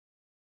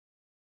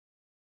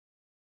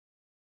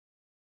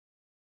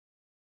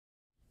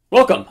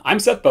Welcome, I'm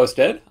Seth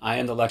Boustead. I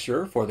am the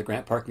lecturer for the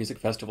Grant Park Music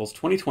Festival's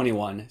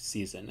 2021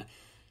 season.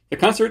 The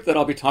concert that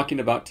I'll be talking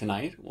about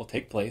tonight will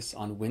take place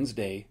on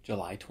Wednesday,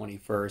 July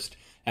 21st,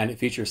 and it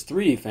features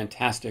three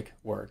fantastic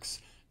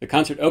works. The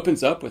concert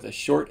opens up with a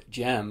short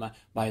gem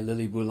by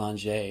Lily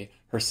Boulanger,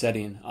 her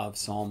setting of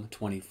Psalm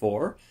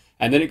 24,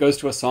 and then it goes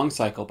to a song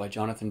cycle by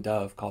Jonathan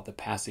Dove called The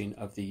Passing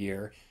of the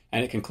Year,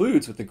 and it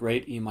concludes with the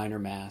great E minor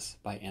Mass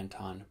by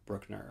Anton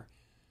Bruckner.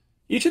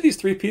 Each of these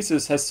three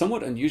pieces has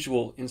somewhat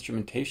unusual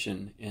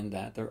instrumentation in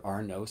that there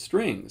are no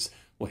strings.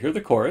 We'll hear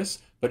the chorus,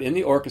 but in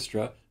the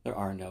orchestra there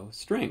are no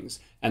strings.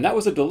 And that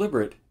was a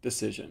deliberate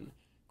decision.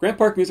 Grant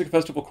Park Music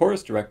Festival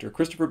chorus director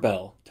Christopher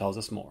Bell tells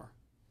us more.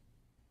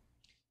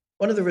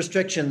 One of the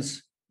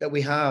restrictions that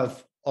we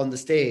have on the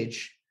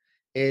stage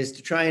is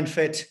to try and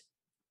fit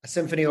a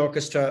symphony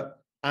orchestra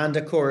and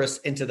a chorus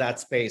into that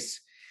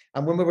space.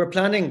 And when we were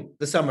planning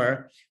the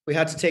summer, we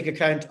had to take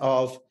account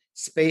of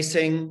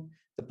spacing,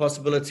 the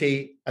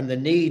possibility and the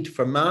need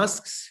for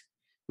masks,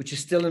 which is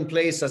still in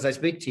place as I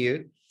speak to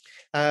you,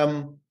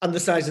 and the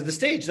size of the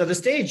stage. Now, the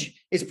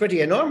stage is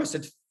pretty enormous.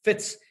 It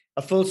fits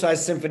a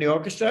full-size symphony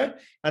orchestra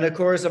and a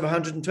chorus of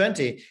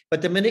 120.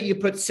 But the minute you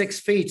put 6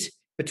 feet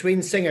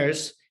between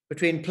singers,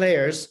 between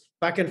players,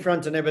 back and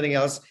front and everything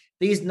else,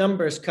 these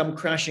numbers come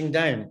crashing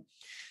down.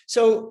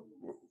 So,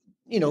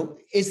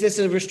 is this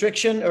a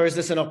restriction or is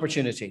this an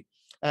opportunity?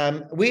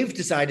 We've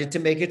decided to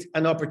make it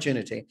an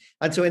opportunity.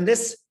 And so in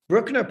this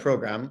Bruckner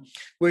program,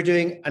 we're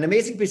doing an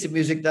amazing piece of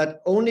music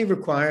that only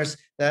requires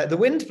the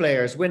wind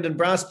and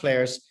brass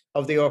players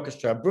of the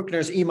orchestra,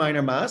 Bruckner's E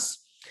minor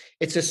Mass.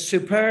 It's a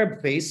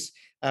superb piece.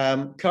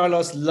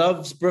 Carlos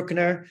loves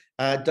Bruckner,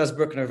 does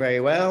Bruckner very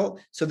well.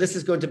 So this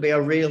is going to be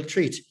a real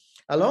treat.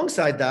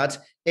 Alongside that,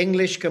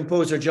 English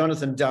composer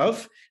Jonathan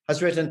Dove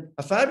has written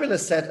a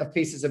fabulous set of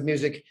pieces of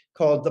music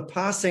called The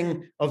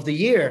Passing of the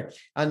Year.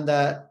 And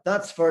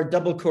that's for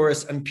double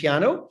chorus and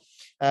piano.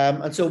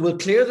 And so we'll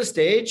clear the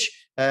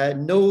stage.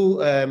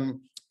 No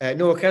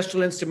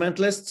orchestral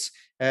instrumentalists,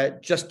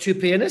 just 2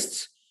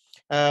 pianists,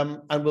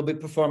 and we'll be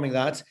performing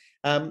that.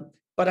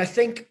 But I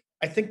think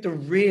the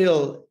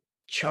real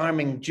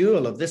charming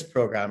jewel of this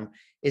program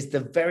is the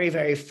very,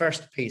 very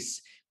first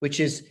piece, which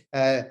is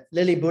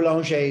Lily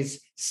Boulanger's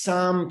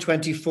Psalm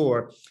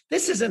 24.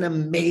 This is an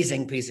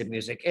amazing piece of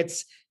music.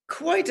 It's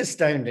quite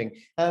astounding.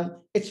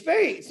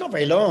 It's not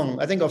very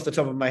long. I think off the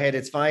top of my head,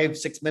 it's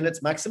 5-6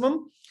 minutes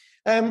maximum.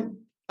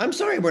 I'm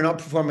sorry, we're not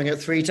performing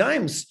it 3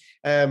 times.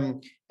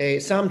 Psalm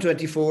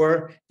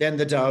 24, then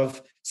the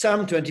Dove,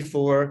 Psalm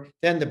 24,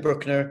 then the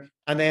Bruckner,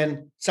 and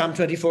then Psalm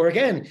 24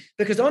 again.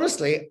 Because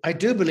honestly, I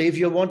do believe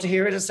you'll want to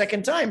hear it a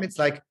second time. It's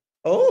like,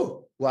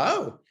 oh,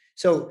 wow.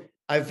 So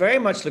I very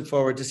much look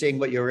forward to seeing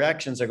what your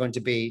reactions are going to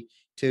be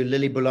to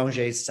Lily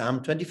Boulanger's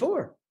Psalm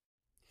 24.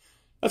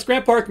 That's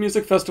Grant Park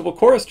Music Festival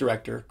chorus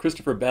director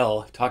Christopher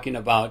Bell talking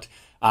about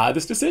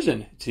this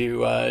decision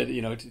to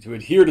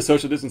adhere to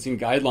social distancing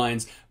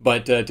guidelines,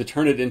 but to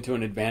turn it into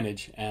an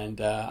advantage.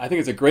 And I think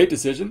it's a great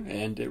decision,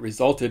 and it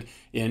resulted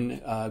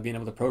in being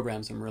able to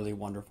program some really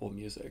wonderful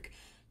music.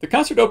 The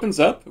concert opens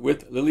up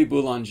with Lily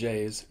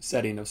Boulanger's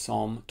setting of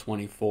Psalm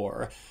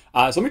 24. So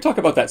let me talk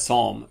about that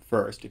psalm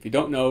first. If you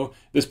don't know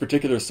this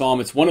particular psalm,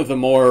 it's one of the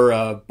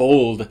more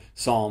bold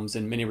psalms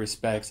in many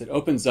respects. It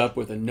opens up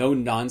with a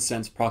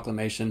no-nonsense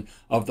proclamation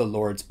of the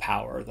Lord's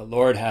power. The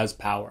Lord has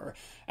power.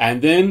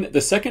 And then the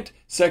second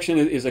section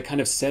is a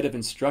kind of set of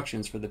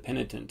instructions for the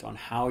penitent on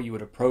how you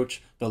would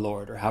approach the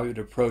Lord, or how you would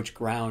approach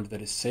ground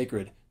that is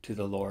sacred to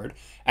the Lord.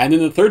 And then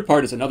the third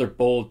part is another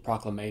bold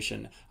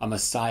proclamation. A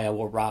Messiah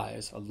will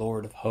rise, a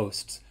Lord of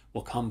hosts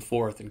will come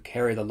forth and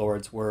carry the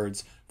Lord's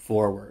words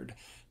forward.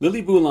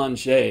 Lily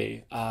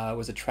Boulanger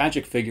was a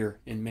tragic figure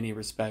in many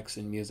respects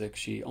in music.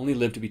 She only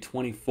lived to be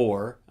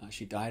 24.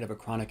 She died of a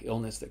chronic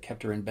illness that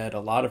kept her in bed a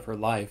lot of her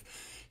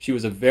life. She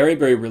was a very,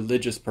 very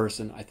religious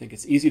person. I think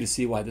it's easy to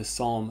see why this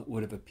psalm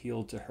would have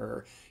appealed to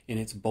her in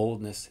its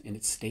boldness, in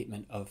its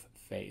statement of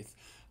faith.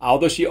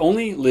 Although she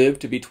only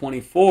lived to be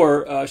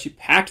 24, she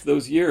packed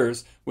those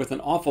years with an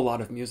awful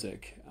lot of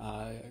music,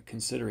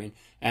 considering.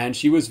 And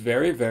she was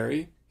very,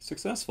 very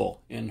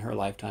successful in her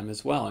lifetime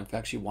as well. In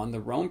fact, she won the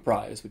Rome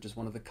Prize, which is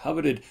one of the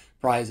coveted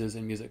prizes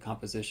in music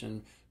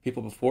composition.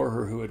 People before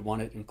her who had won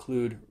it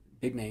include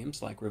big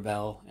names like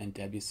Ravel and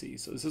Debussy.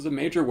 So this is a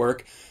major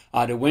work.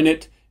 To win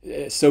it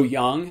so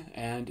young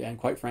and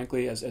quite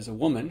frankly as a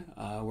woman,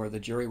 where the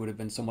jury would have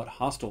been somewhat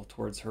hostile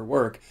towards her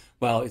work,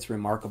 well, it's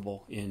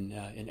remarkable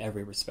in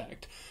every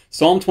respect.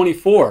 Psalm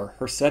 24,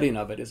 her setting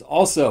of it, is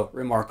also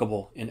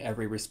remarkable in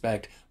every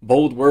respect.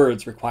 Bold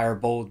words require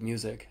bold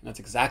music, and that's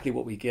exactly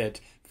what we get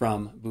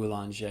from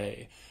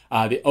Boulanger.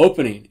 The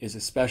opening is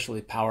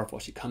especially powerful.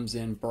 She comes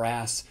in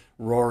brass,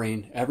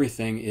 roaring.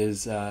 Everything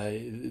is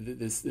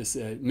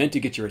meant to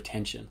get your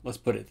attention. Let's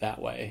put it that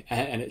way,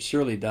 and it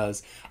surely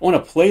does. I want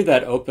to play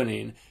that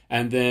opening,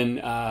 and then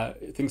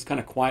things kind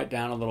of quiet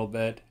down a little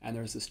bit, and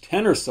there's this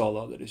tenor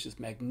solo that is just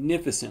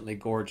magnificently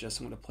gorgeous.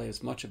 I'm going to play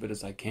as much of it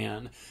as I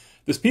can.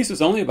 This piece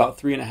is only about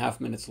 3.5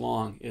 minutes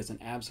long. It is an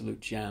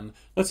absolute gem.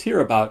 Let's hear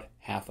about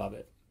half of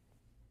it.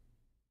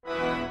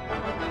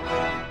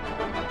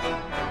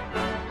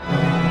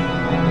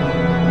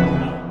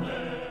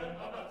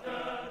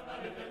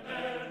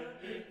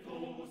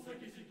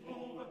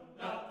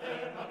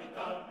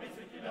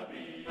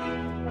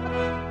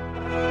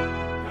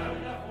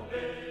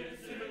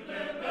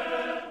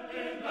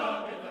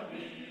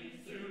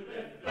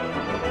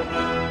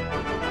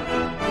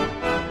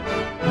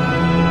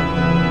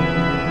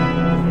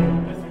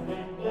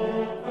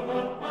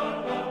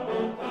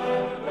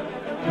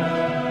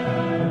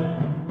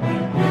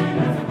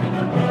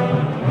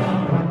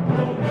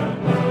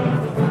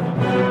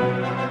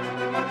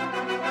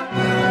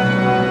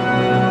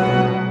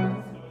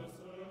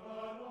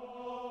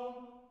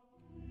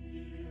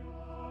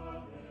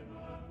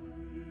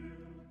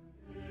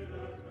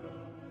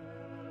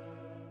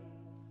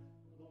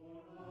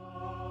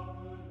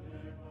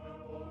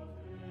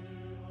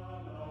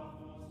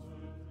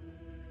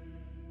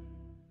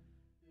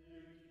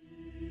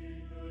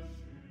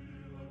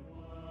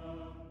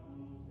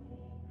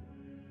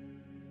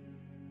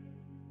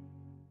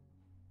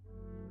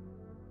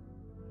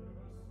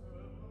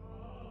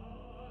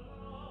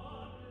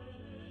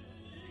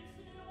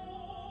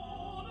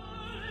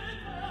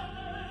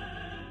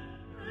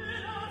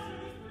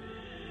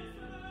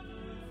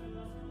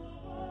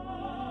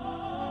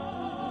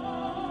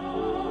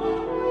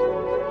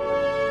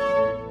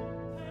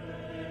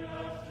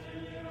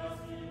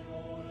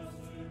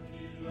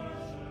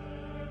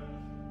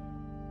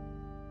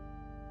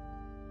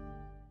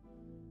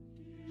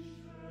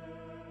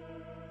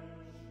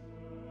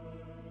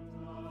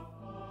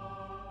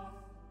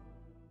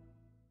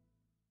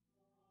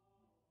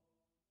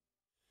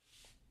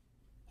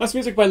 That's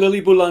music by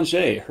Lily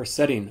Boulanger, her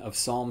setting of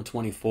Psalm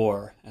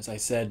 24. As I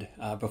said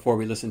before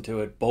we listened to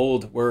it,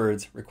 bold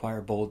words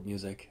require bold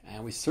music,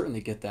 and we certainly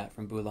get that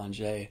from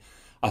Boulanger.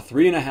 A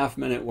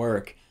 3.5-minute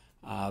work,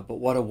 but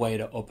what a way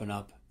to open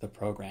up the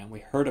program.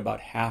 We heard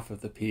about half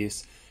of the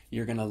piece.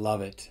 You're going to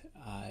love it.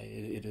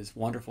 It is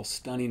wonderful,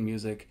 stunning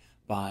music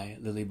by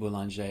Lily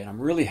Boulanger, and I'm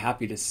really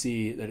happy to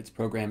see that it's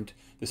programmed,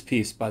 this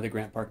piece, by the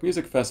Grant Park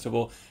Music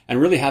Festival,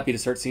 and really happy to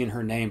start seeing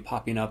her name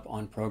popping up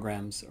on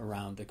programs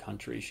around the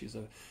country. She's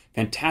a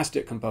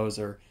fantastic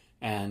composer,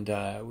 and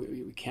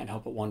we can't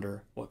help but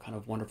wonder what kind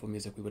of wonderful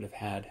music we would have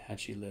had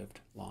she lived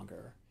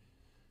longer.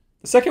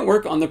 The second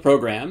work on the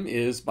program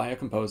is by a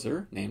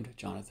composer named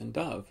Jonathan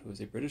Dove, who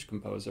is a British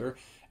composer,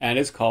 and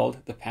it's called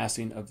The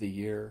Passing of the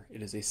Year.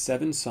 It is a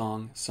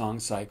 7-song song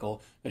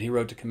cycle that he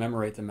wrote to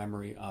commemorate the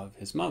memory of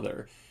his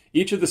mother.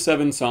 Each of the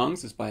 7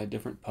 songs is by a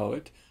different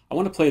poet. I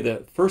want to play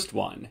the first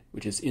one,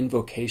 which is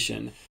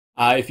Invocation.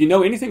 If you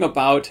know anything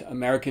about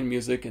American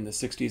music in the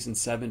 60s and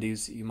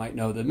 70s, you might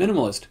know the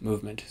minimalist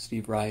movement,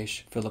 Steve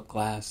Reich, Philip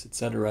Glass,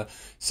 etc.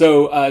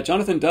 So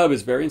Jonathan Dove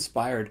is very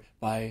inspired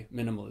by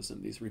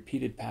minimalism, these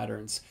repeated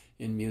patterns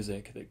in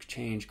music that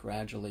change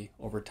gradually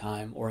over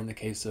time, or in the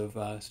case of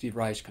Steve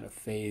Reich, kind of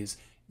phase,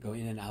 go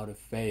in and out of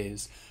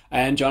phase.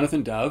 And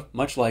Jonathan Dove,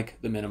 much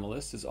like the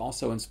minimalists, is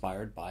also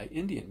inspired by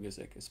Indian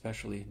music,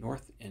 especially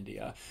North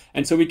India.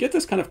 And so we get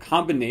this kind of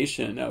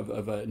combination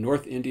of a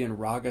North Indian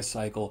raga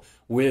cycle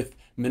with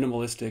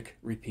minimalistic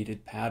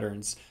repeated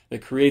patterns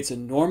that creates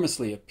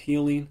enormously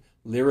appealing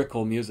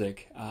lyrical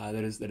music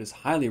that is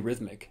highly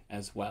rhythmic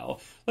as well.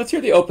 Let's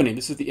hear the opening.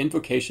 This is the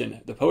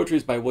Invocation. The poetry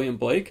is by William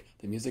Blake.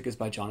 The music is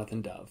by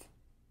Jonathan Dove.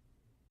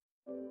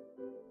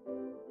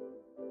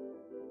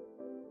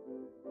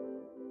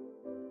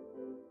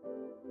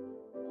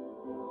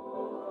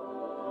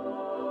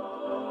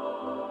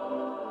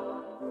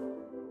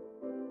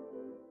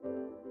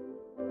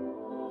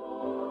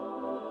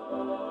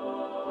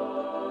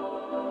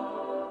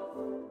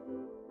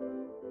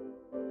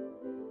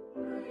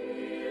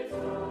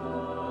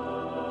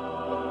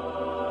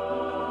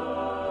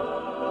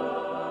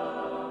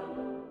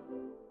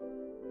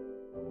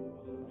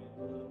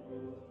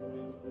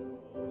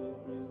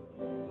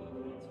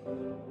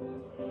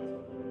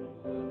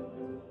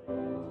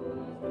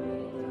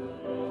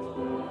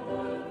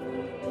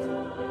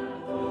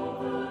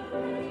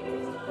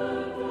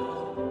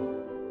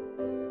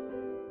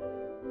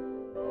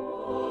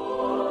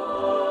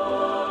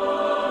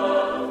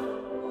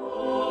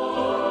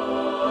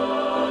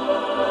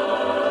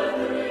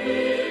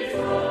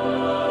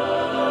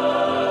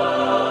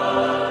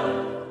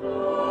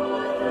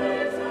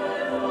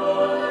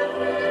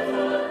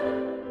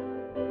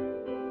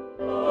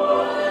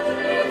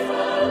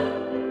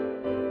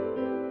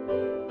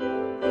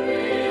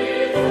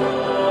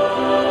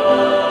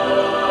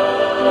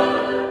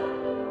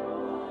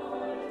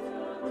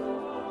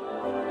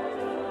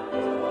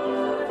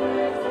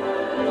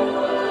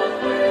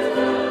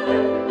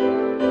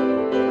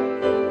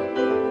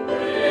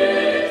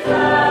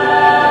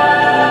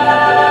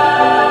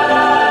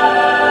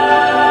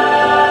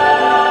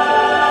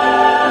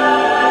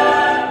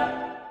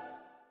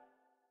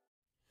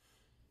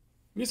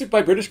 Music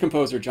by British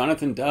composer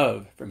Jonathan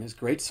Dove from his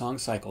great song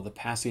cycle, The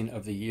Passing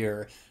of the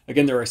Year.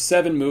 Again, there are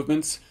 7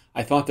 movements.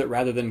 I thought that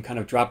rather than kind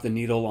of drop the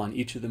needle on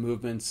each of the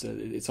movements,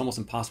 it's almost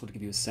impossible to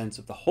give you a sense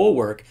of the whole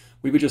work.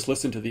 We would just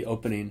listen to the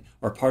opening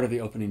or part of the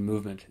opening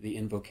movement, the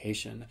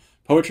invocation.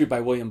 Poetry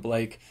by William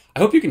Blake. I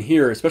hope you can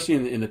hear, especially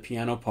in the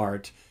piano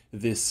part,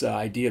 this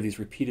idea of these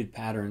repeated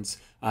patterns.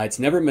 It's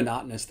never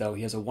monotonous, though.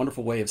 He has a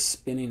wonderful way of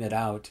spinning it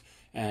out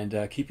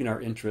and keeping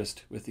our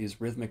interest with these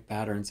rhythmic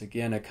patterns.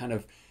 Again, a kind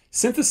of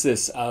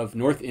synthesis of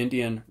North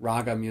Indian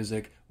raga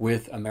music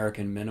with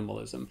American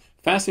minimalism.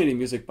 Fascinating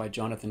music by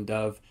Jonathan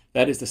Dove.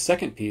 That is the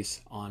second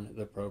piece on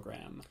the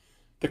program.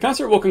 The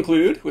concert will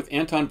conclude with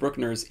Anton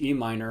Bruckner's E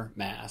minor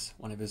Mass,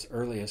 one of his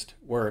earliest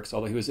works,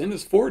 although he was in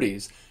his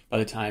 40s by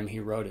the time he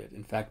wrote it.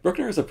 In fact,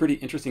 Bruckner is a pretty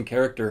interesting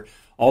character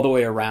all the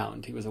way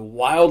around. He was a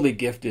wildly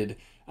gifted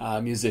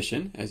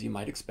musician, as you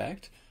might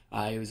expect.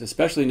 He was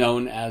especially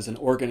known as an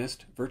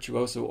organist,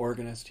 virtuoso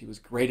organist. He was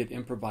great at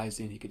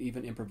improvising. He could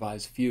even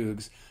improvise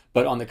fugues.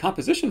 But on the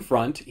composition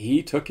front,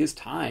 he took his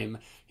time.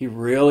 He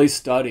really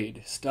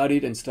studied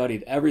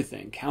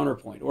everything,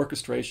 counterpoint,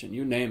 orchestration,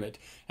 you name it.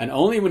 And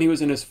only when he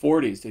was in his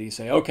 40s did he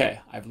say,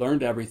 okay, I've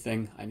learned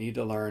everything I need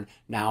to learn.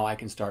 Now I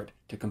can start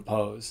to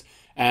compose.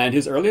 And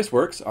his earliest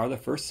works are the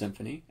First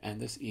Symphony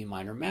and this E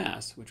minor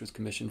Mass, which was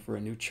commissioned for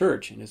a new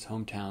church in his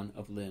hometown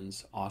of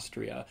Linz,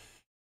 Austria.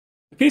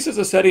 The piece is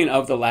a setting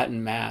of the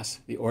Latin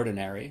Mass, the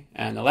Ordinary,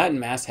 and the Latin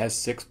Mass has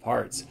 6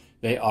 parts.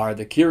 They are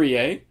the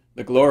Kyrie,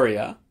 the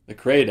Gloria, the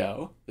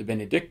Credo, the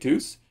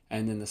Benedictus,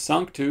 and then the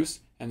Sanctus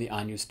and the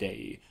Agnus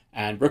Dei.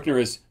 And Bruckner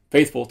is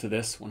faithful to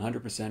this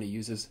 100%. He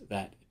uses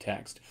that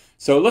text.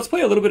 So let's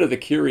play a little bit of the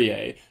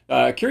Kyrie.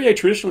 Kyrie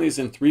traditionally is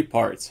in 3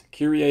 parts.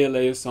 Kyrie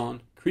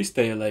eleison, Christe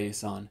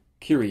eleison,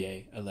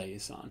 Kyrie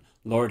eleison.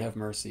 Lord have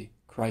mercy,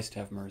 Christ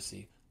have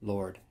mercy,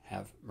 Lord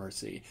have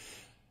mercy.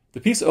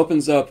 The piece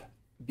opens up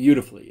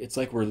beautifully. It's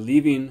like we're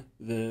leaving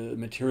the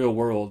material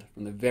world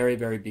from the very,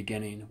 very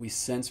beginning. We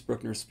sense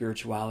Bruckner's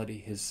spirituality,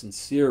 his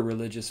sincere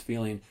religious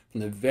feeling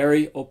from the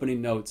very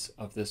opening notes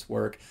of this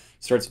work.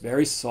 It starts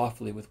very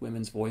softly with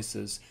women's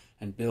voices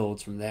and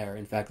builds from there.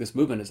 In fact, this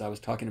movement, as I was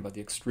talking about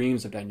the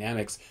extremes of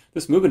dynamics,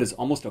 this movement is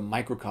almost a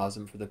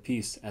microcosm for the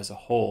piece as a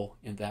whole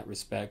in that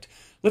respect.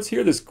 Let's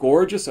hear this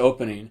gorgeous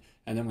opening,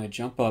 and then I'm going to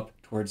jump up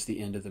towards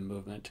the end of the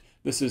movement.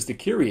 This is the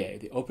Kyrie,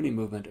 the opening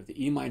movement of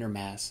the E minor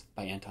Mass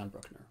by Anton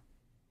Bruckner.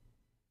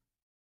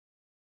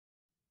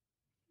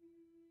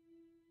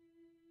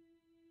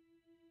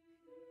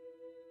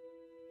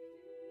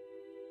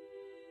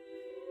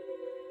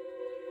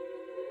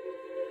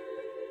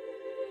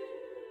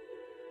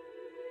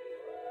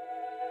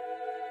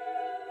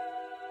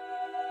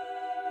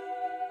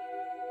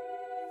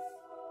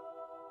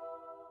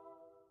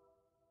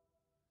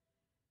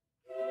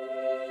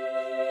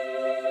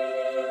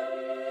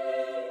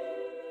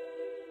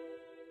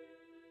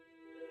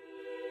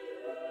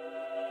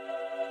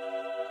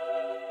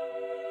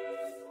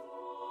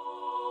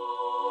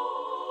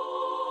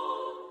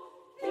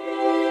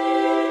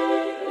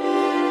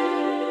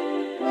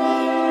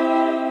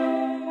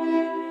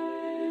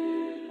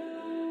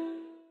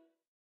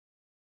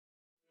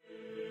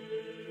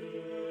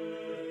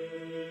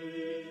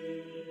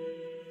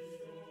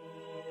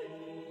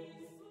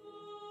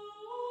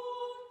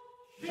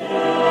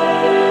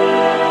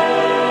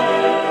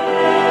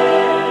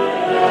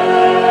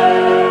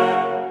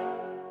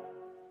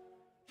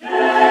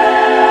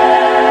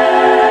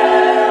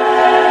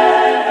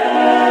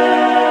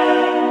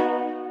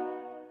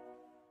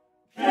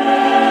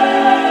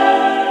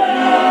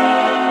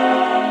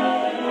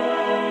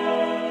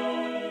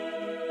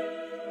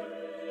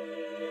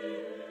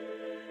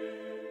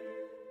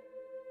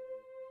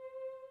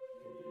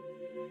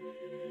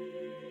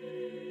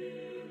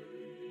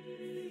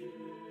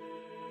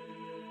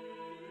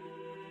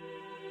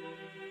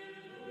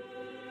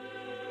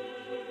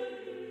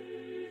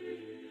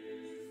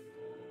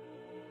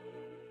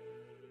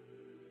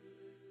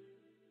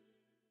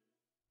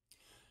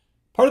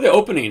 Part of the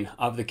opening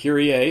of the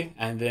Kyrie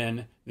and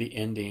then the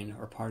ending,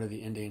 or part of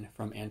the ending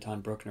from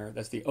Anton Bruckner.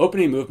 That's the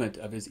opening movement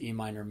of his E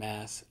minor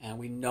Mass. And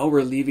we know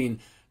we're leaving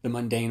the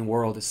mundane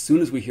world as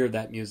soon as we hear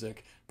that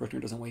music.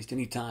 Bruckner doesn't waste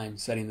any time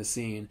setting the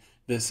scene.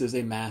 This is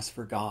a Mass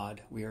for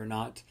God. We are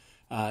not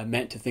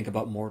meant to think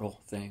about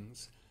mortal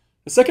things.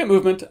 The second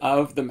movement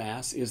of the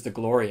Mass is the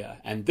Gloria,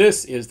 and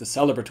this is the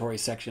celebratory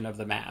section of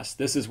the Mass.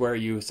 This is where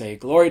you say,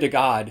 glory to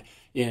God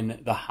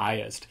in the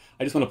highest.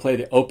 I just want to play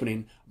the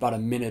opening, about a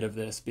minute of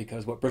this,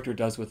 because what Bruckner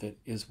does with it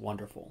is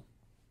wonderful.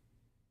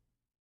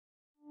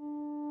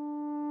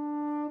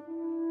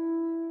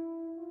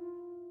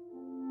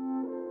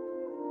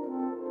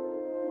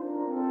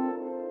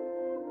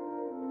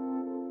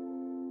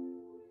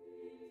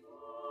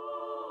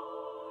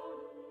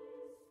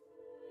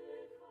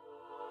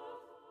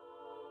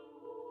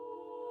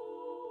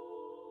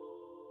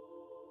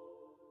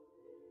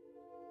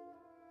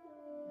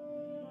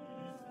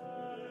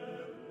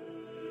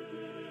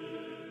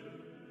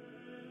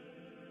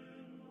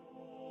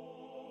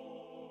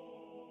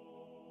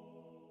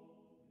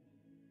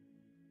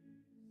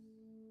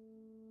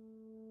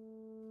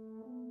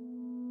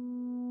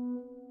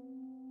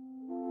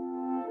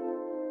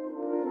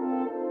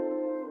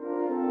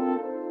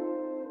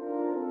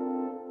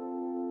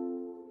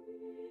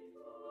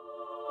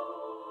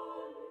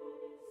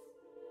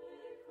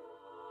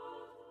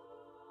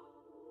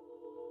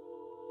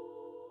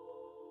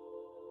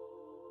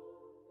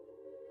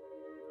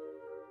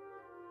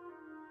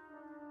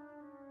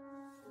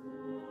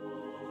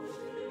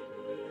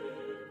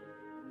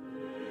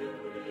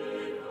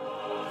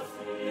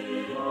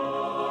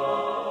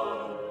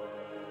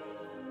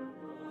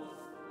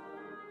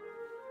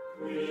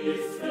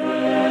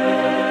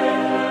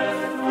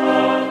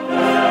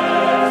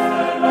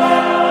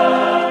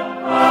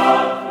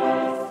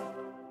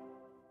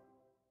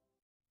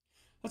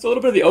 That's a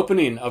little bit of the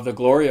opening of the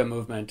Gloria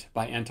movement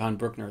by Anton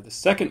Bruckner, the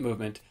second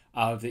movement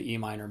of the E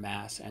minor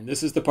Mass. And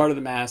this is the part of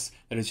the Mass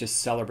that is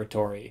just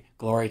celebratory.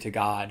 Glory to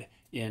God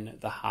in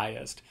the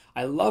highest.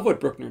 I love what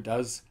Bruckner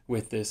does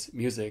with this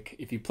music.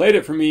 If you played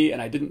it for me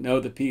and I didn't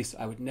know the piece,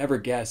 I would never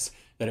guess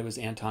that it was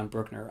Anton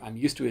Bruckner. I'm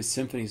used to his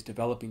symphonies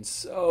developing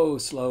so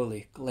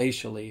slowly,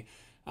 glacially.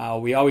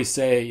 We always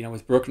say,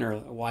 with Bruckner,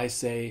 why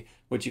say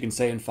what you can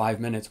say in 5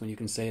 minutes when you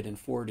can say it in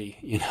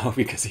 40,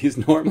 because he's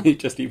normally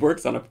he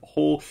works on a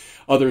whole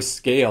other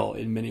scale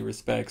in many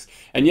respects.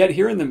 And yet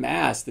here in the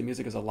Mass, the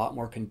music is a lot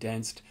more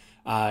condensed.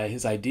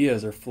 His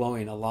ideas are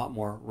flowing a lot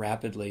more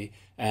rapidly,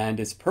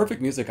 and it's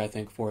perfect music, I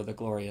think, for the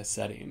Gloria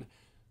setting.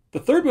 The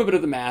third movement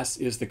of the Mass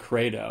is the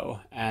Credo,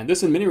 and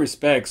this in many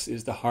respects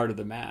is the heart of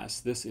the Mass.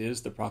 This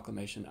is the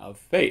proclamation of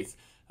faith.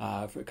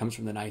 It comes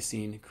from the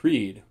Nicene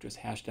Creed, which was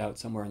hashed out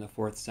somewhere in the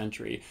 4th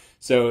century.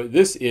 So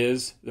this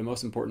is the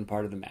most important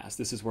part of the Mass.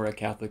 This is where a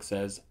Catholic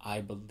says, I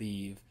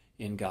believe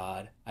in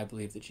God. I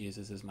believe that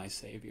Jesus is my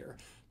Savior.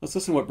 Let's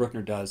listen to what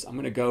Bruckner does. I'm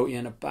going to go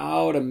in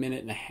about a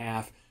minute and a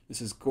half.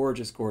 This is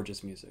gorgeous,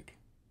 gorgeous music.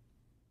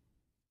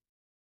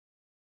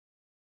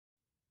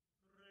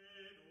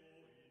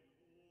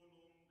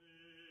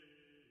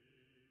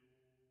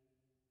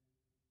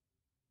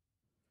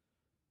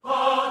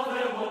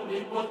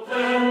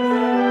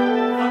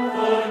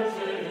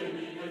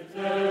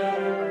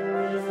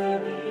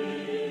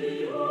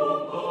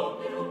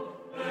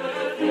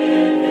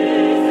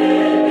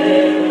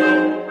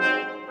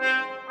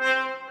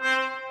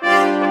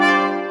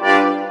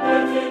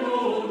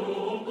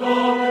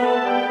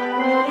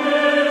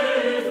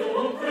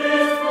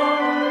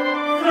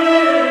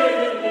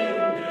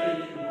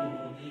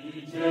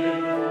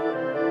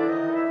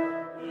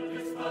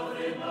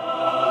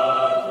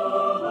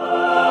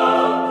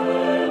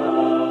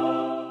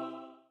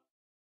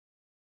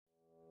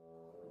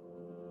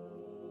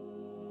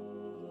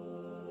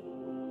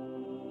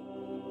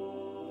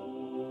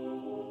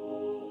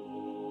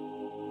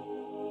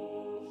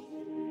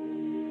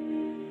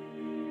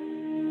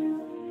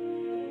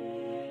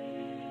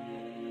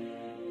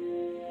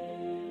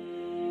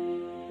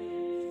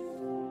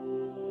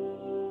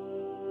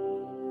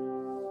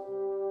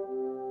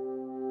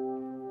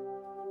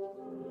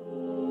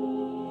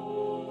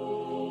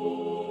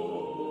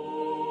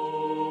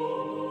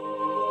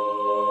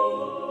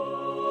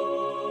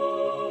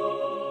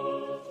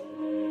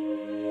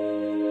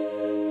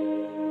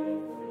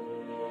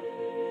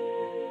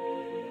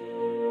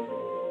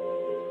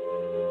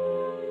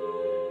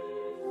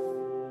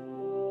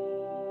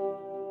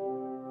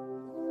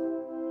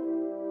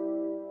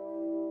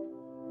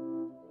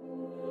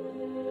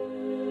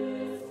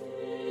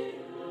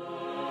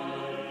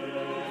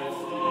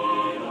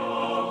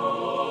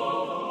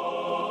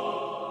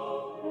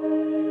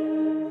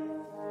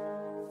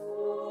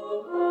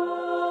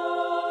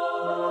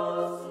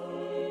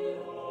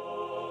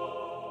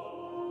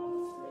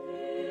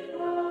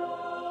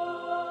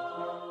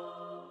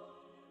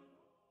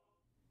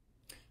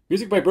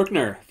 Music by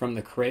Bruckner from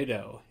the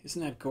Credo.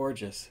 Isn't that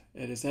gorgeous?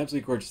 It is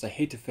absolutely gorgeous. I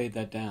hate to fade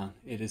that down.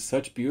 It is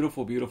such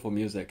beautiful, beautiful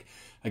music.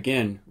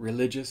 Again,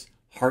 religious,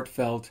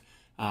 heartfelt.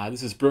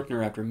 This is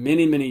Bruckner after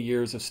many, many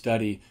years of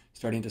study,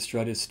 starting to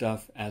strut his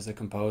stuff as a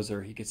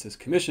composer. He gets this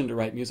commission to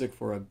write music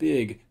for a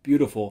big,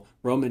 beautiful,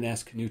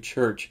 Romanesque new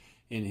church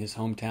in his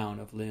hometown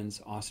of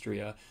Linz,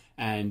 Austria.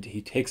 And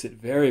he takes it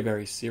very,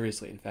 very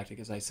seriously. In fact,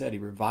 as I said, he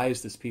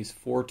revised this piece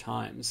 4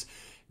 times.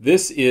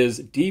 This is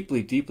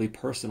deeply, deeply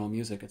personal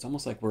music. It's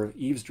almost like we're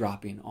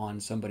eavesdropping on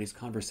somebody's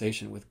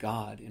conversation with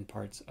God in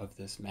parts of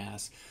this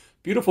Mass.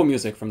 Beautiful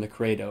music from the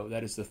Credo.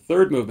 That is the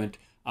third movement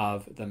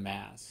of the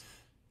Mass.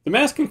 The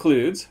Mass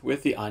concludes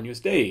with the Agnus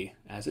Dei,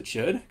 as it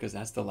should, because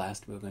that's the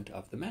last movement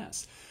of the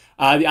Mass.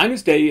 The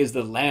Agnus Dei is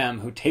the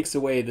Lamb who takes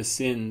away the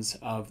sins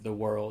of the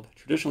world.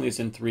 Traditionally, it's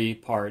in 3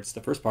 parts.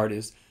 The first part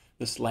is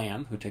this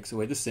Lamb who takes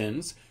away the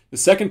sins. The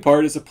second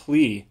part is a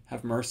plea,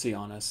 have mercy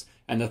on us.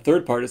 And the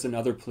third part is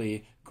another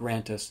plea,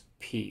 grant us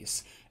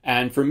peace.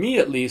 And for me,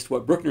 at least,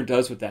 what Bruckner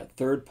does with that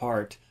third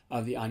part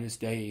of the Agnus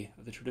Dei,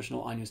 of the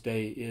traditional Agnus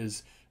Dei,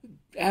 is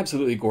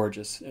absolutely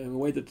gorgeous. In the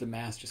way that the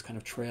Mass just kind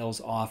of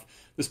trails off.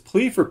 This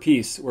plea for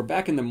peace, we're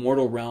back in the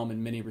mortal realm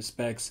in many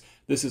respects.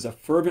 This is a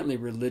fervently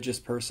religious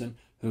person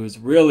who is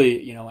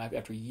really,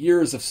 after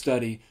years of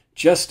study,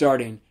 just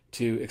starting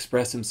to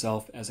express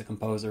himself as a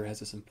composer, has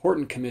this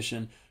important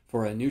commission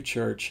for a new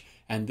church,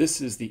 and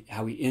this is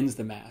how he ends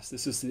the Mass.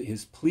 This is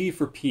his plea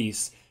for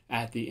peace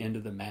at the end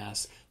of the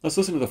Mass. Let's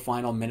listen to the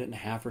final minute and a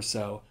half or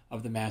so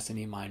of the Mass in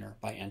E minor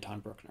by Anton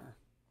Bruckner.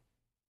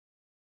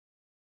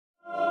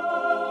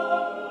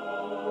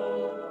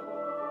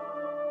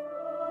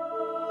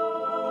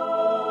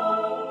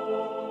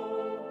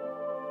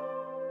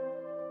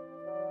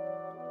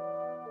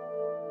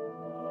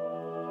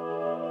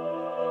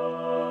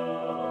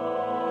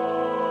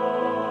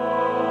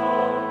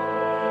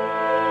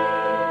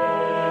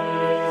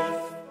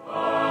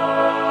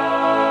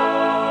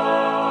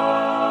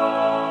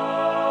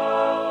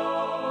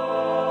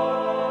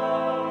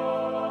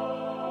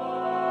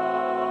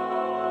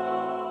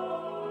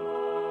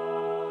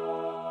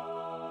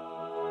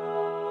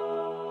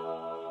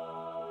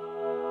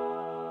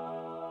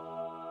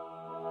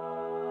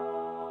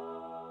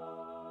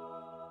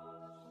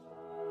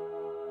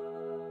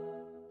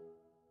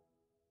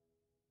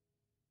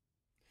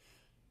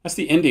 That's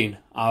the ending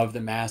of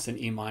the Mass in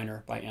E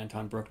minor by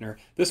Anton Bruckner.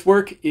 This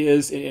work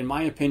is, in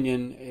my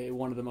opinion,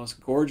 one of the most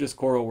gorgeous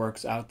choral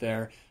works out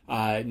there.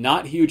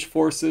 Not huge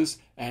forces,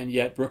 and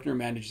yet Bruckner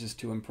manages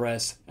to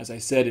impress. As I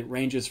said, it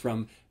ranges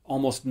from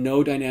almost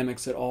no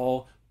dynamics at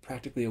all,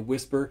 practically a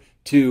whisper,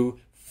 to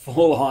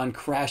full-on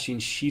crashing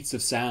sheets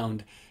of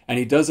sound. And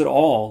he does it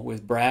all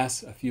with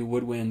brass, a few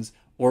woodwinds,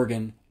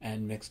 organ,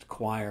 and mixed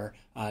choir.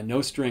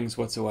 No strings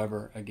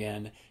whatsoever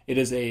again. It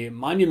is a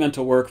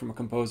monumental work from a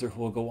composer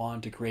who will go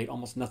on to create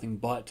almost nothing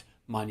but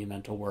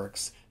monumental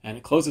works. And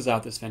it closes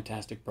out this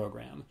fantastic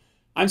program.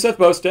 I'm Seth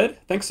Boustead.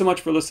 Thanks so much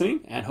for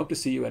listening, and hope to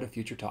see you at a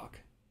future talk.